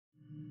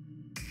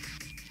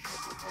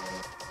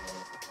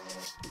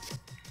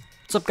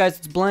What's up guys,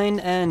 it's Blaine,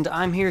 and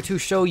I'm here to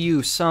show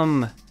you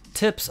some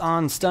tips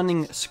on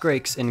stunning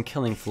Scrakes in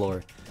Killing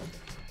Floor.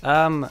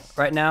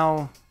 Right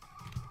now,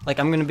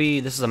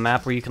 this is a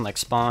map where you can like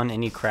spawn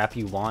any crap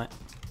you want.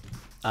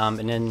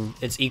 And then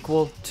it's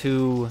equal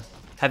to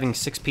having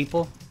 6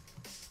 people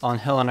on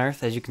Hell on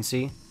Earth, as you can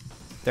see.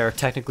 There are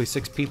technically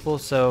 6 people,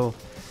 so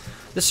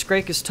this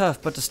Scrake is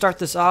tough, but to start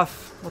this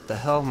off, what the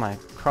hell, my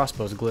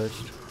crossbow's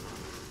glitched.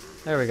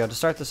 There we go, to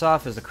start this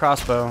off is the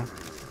crossbow.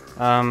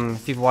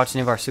 If you've watched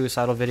any of our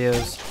suicidal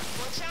videos,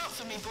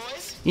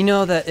 you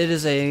know that it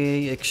is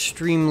a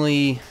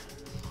extremely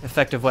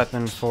effective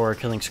weapon for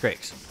killing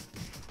Scrakes.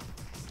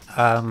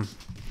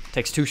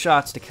 Takes 2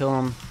 shots to kill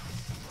them,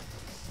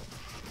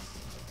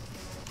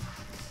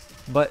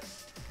 but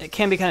it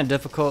can be kind of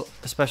difficult,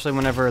 especially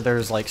whenever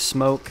there's like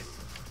smoke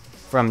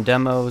from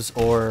demos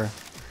or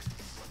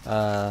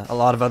a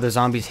lot of other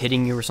zombies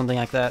hitting you or something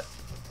like that.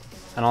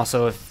 And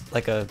also if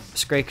like a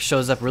Scrake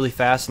shows up really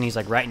fast and he's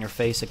like right in your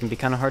face, it can be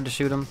kind of hard to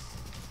shoot him.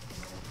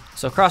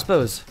 So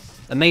crossbows,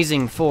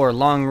 amazing for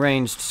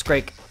long-ranged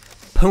Scrake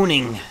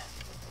pooning.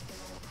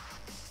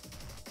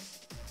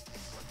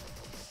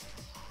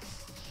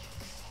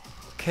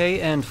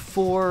 Okay, and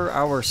for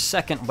our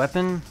second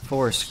weapon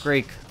for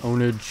Scrake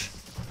ownage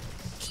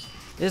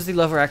is the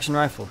lever action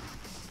rifle.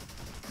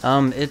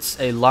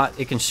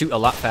 It can shoot a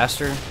lot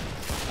faster,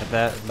 like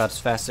that, about as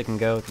fast as it can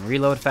go. It can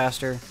reload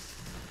faster.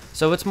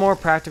 So it's more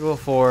practical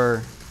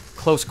for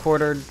close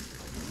quartered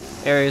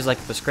areas, like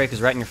if the Scrake is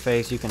right in your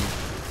face, you can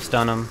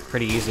stun them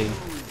pretty easy.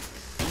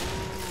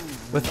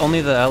 With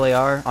only the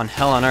LAR on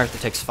Hell on Earth,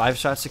 it takes 5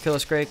 shots to kill a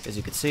Scrake, as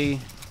you can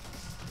see.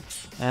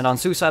 And on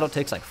Suicidal it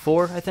takes like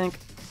 4, I think.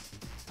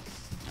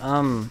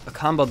 A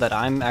combo that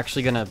I'm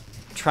actually gonna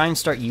try and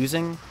start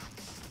using,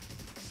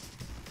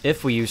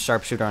 if we use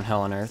Sharpshooter on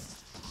Hell on Earth,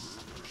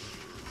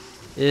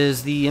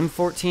 is the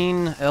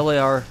M14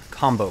 LAR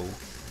combo.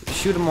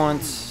 Shoot him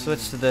once,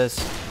 switch to this,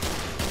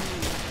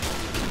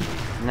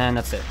 and then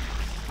that's it.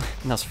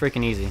 And that's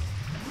freaking easy.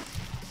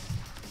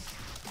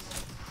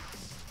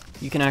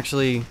 You can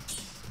actually,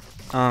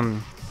 I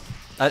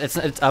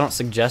don't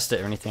suggest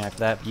it or anything like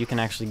that, but you can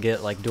actually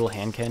get like dual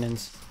hand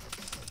cannons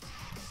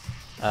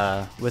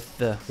with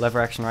the lever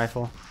action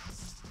rifle.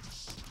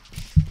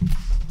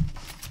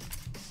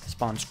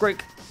 Spawn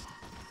Scrake.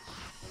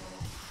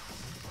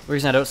 The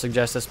reason I don't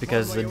suggest this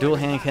because the dual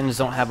hand cannons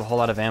don't have a whole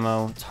lot of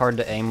ammo. It's hard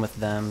to aim with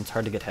them. It's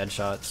hard to get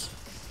headshots.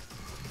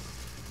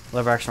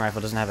 Lever action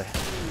rifle doesn't have a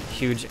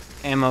huge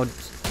ammo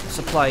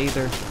supply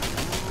either.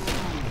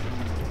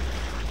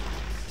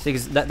 See,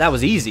 'cause that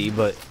was easy,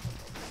 but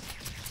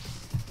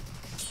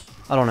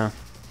I don't know.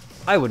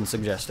 I wouldn't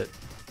suggest it.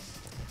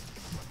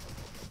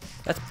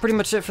 That's pretty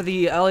much it for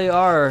the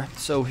LAR.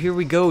 So here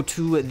we go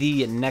to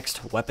the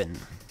next weapon.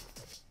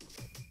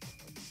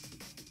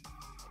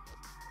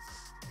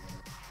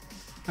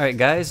 Alright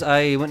guys,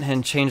 I went ahead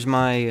and changed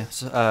my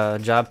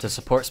job to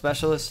support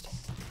specialist,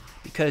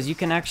 because you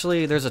can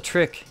actually, there's a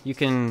trick, you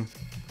can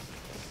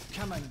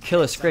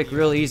kill a Scrake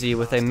real easy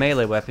with a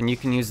melee weapon. You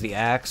can use the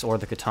axe or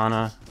the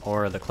katana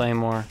or the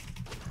claymore.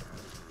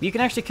 You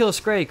can actually kill a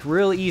Scrake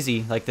real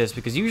easy like this,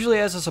 because usually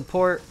as a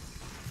support,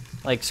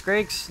 like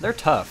Scrakes, they're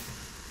tough.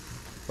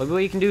 But what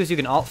you can do is you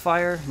can alt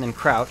fire and then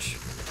crouch,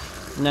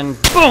 and then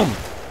BOOM!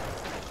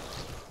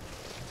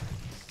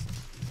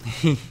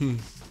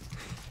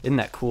 Isn't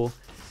that cool?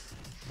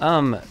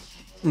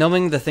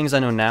 Knowing the things I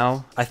know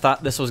now, I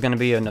thought this was going to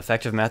be an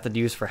effective method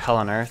used for Hell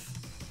on Earth,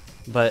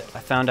 but I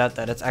found out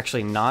that it's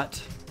actually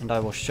not, and I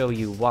will show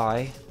you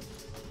why.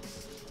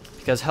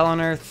 Because Hell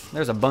on Earth,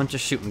 there's a bunch of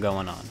shooting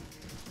going on.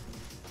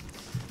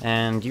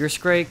 And your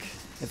Scrake,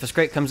 if a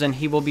Scrake comes in,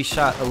 he will be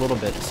shot a little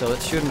bit, so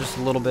let's shoot him just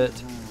a little bit.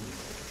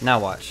 Now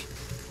watch.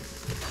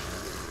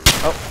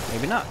 Oh,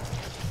 maybe not.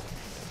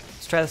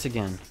 Let's try this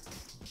again.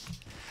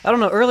 I don't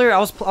know, earlier I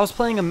was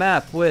playing a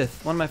map with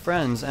one of my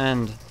friends,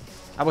 and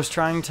I was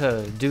trying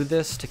to do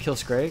this to kill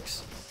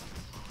Scrakes,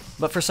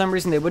 but for some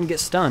reason they wouldn't get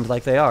stunned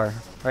like they are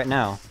right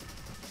now.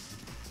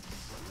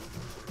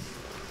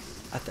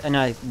 And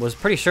I was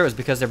pretty sure it was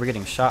because they were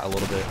getting shot a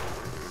little bit.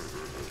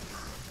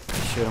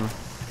 Shoot them.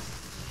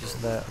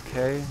 Just that,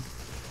 okay.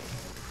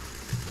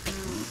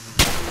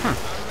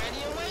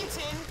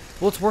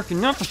 Well, it's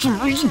working now for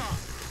some reason.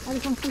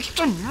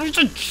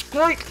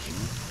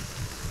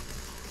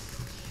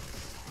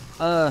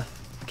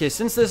 Okay,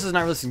 since this is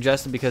not really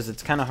suggested because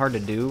it's kind of hard to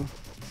do,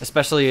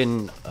 especially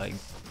in a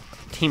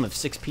team of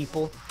 6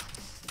 people,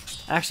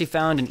 I actually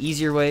found an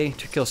easier way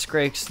to kill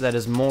Scrakes that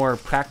is more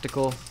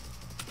practical.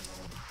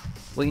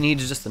 What you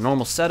need is just the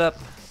normal setup,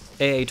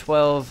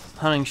 AA-12,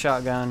 hunting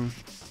shotgun,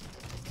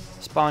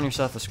 spawn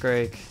yourself a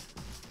Scrake.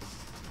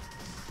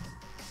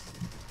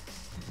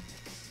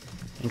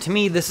 And to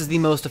me, this is the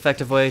most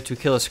effective way to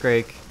kill a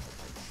Scrake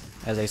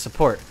as a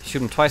support. Shoot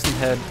them twice in the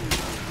head,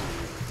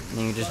 and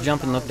then you just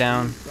jump and look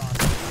down,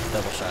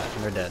 double shot,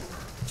 and they're dead.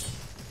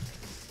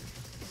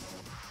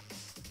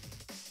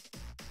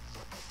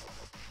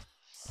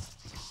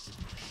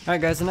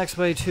 Alright guys, the next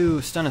way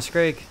to stun a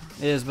Scrake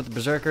is with the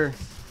Berserker.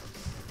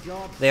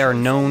 They are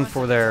known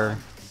for their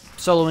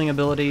soloing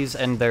abilities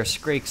and their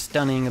Scrake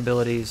stunning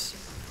abilities.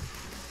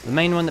 The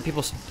main one that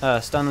people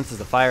stun with is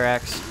the Fire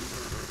Axe.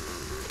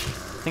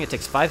 I think it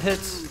takes 5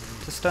 hits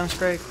to stun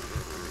Scrake.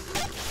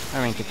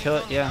 I mean, to kill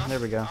it, yeah, there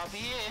we go.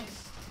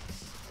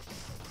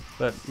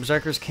 But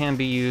Berserkers can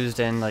be used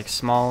in like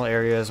small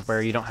areas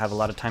where you don't have a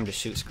lot of time to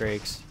shoot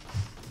Scrakes.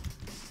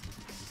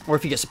 Or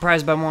if you get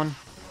surprised by one.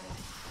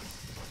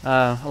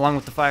 Along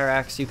with the Fire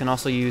Axe, you can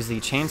also use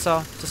the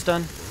Chainsaw to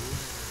stun.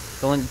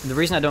 The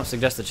reason I don't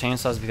suggest the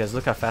Chainsaw is because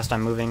look how fast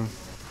I'm moving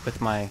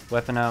with my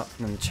weapon out,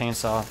 and then the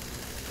Chainsaw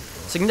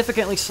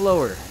significantly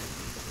slower,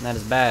 and that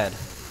is bad.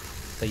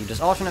 So you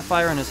just alternate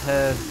fire on his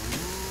head.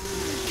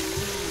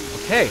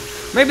 Okay,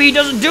 maybe he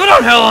doesn't do it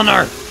on Hell on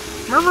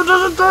Earth! Maybe he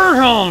doesn't do it on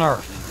Hell on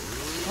Earth!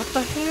 What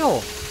the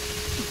hell?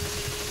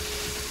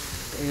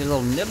 You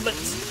little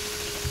niblets.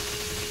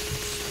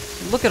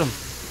 Look at him.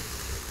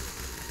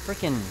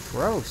 Freaking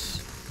gross.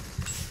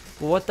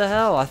 Well, what the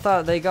hell? I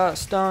thought they got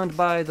stunned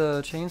by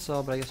the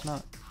chainsaw, but I guess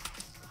not.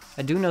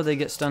 I do know they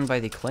get stunned by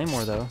the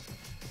claymore, though.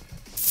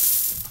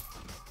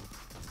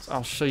 So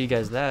I'll show you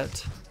guys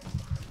that.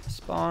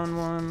 Spawn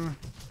one.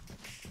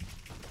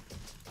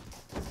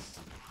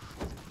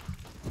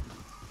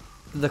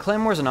 The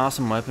claymore's an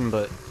awesome weapon,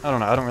 but I don't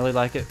know. I don't really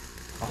like it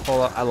a whole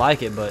lot. I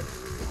like it, but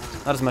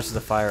not as much as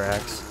the Fire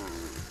Axe.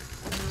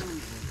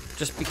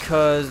 Just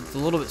because it's a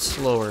little bit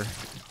slower.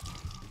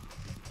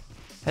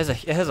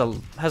 It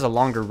has a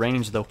longer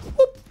range though.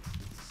 Whoop.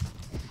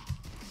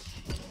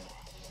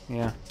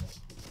 Yeah.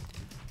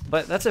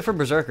 But that's it for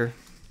Berserker.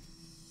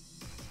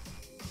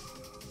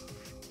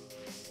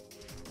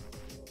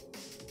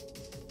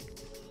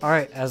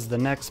 Alright, as the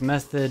next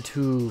method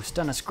to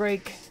stun a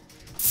Scrake,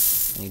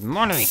 I need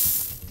money.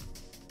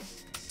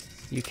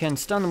 You can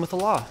stun them with a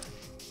law.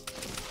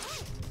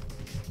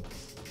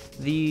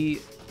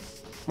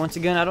 Once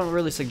again, I don't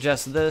really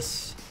suggest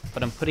this,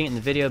 but I'm putting it in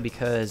the video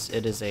because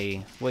it is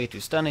a way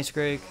to stun a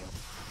Scrake.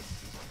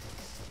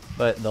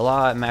 But the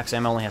law at max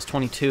ammo only has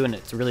 22, and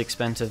it's really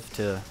expensive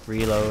to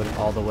reload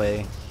all the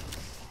way.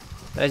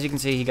 But as you can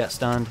see, he got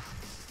stunned.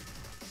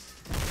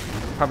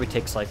 Probably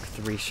takes like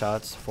 4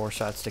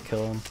 shots to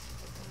kill him.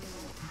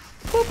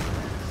 Boop.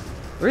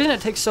 The reason it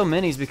takes so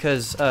many is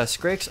because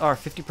Scrakes are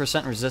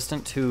 50%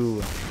 resistant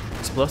to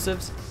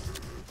explosives.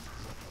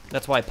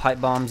 That's why pipe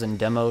bombs and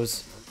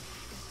demos.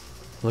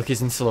 Look,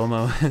 he's in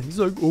slow-mo. He's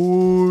like,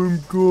 oh,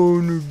 I'm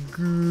gonna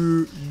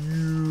get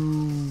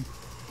you.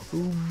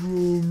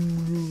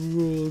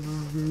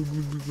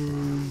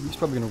 He's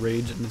probably gonna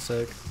rage in a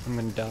sec. I'm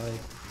gonna die.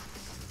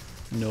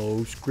 No,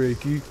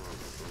 Scrakey.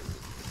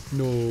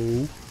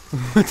 No.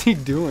 What's he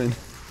doing?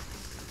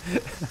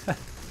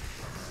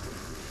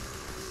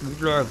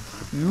 He's like,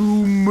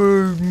 you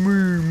make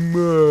me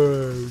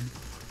mad.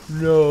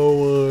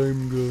 Now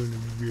I'm gonna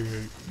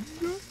get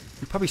you.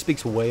 He probably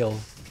speaks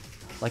whale.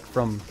 Like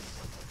from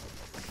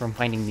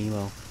Finding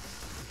Nemo.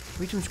 What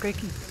are you doing,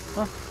 Scrakey?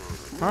 Huh?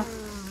 Huh?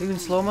 Are you in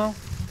slow-mo?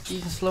 You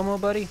in slow-mo,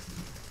 buddy?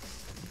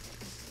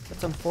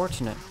 That's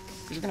unfortunate.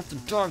 Because you're gonna have to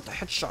die with the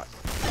headshot.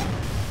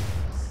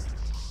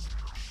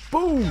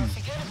 Boom! Don't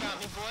forget about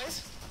me,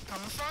 boys.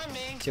 Come and find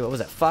me. See, what was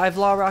that? 5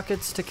 law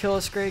rockets to kill a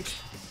Scrake?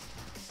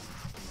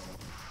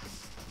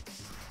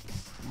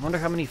 I wonder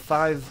how many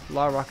 5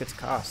 law rockets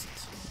cost.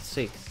 Let's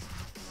see.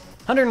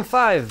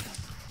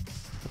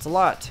 105! That's a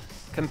lot.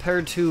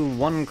 Compared to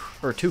 1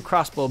 or 2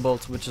 crossbow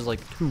bolts, which is like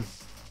 2.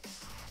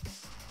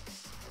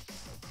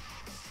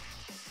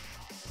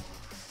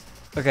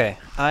 Okay,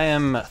 I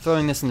am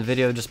throwing this in the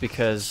video just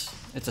because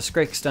it's a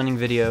Scrake stunning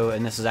video,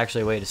 and this is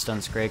actually a way to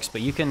stun Scrakes,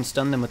 but you can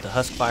stun them with the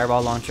Husk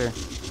Fireball Launcher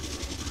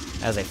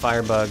as a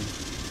firebug.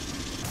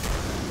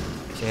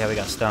 See how we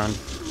got stunned.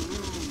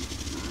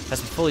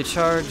 Has to be fully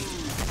charged,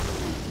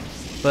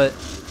 but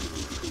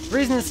the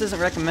reason this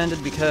isn't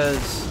recommended because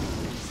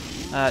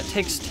it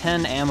takes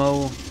 10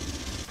 ammo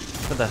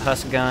for the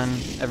Husk gun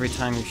every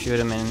time you shoot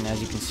him, and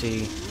as you can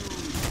see,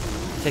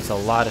 it takes a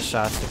lot of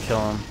shots to kill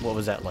him. What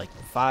was that, like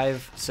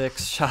 5,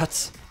 6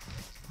 shots?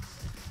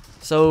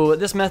 So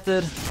this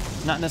method,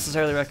 not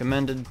necessarily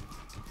recommended,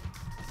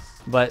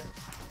 but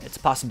it's a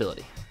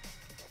possibility.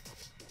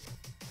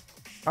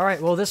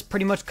 Alright, well this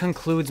pretty much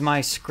concludes my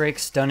Scrake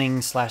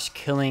stunning /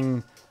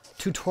 killing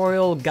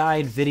tutorial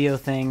guide video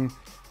thing.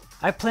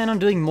 I plan on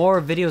doing more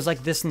videos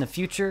like this in the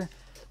future,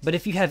 but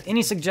if you have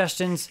any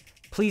suggestions,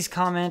 please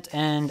comment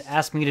and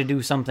ask me to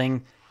do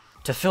something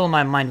to fill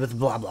my mind with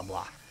blah blah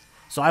blah.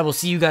 So I will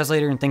see you guys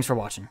later, and thanks for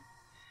watching.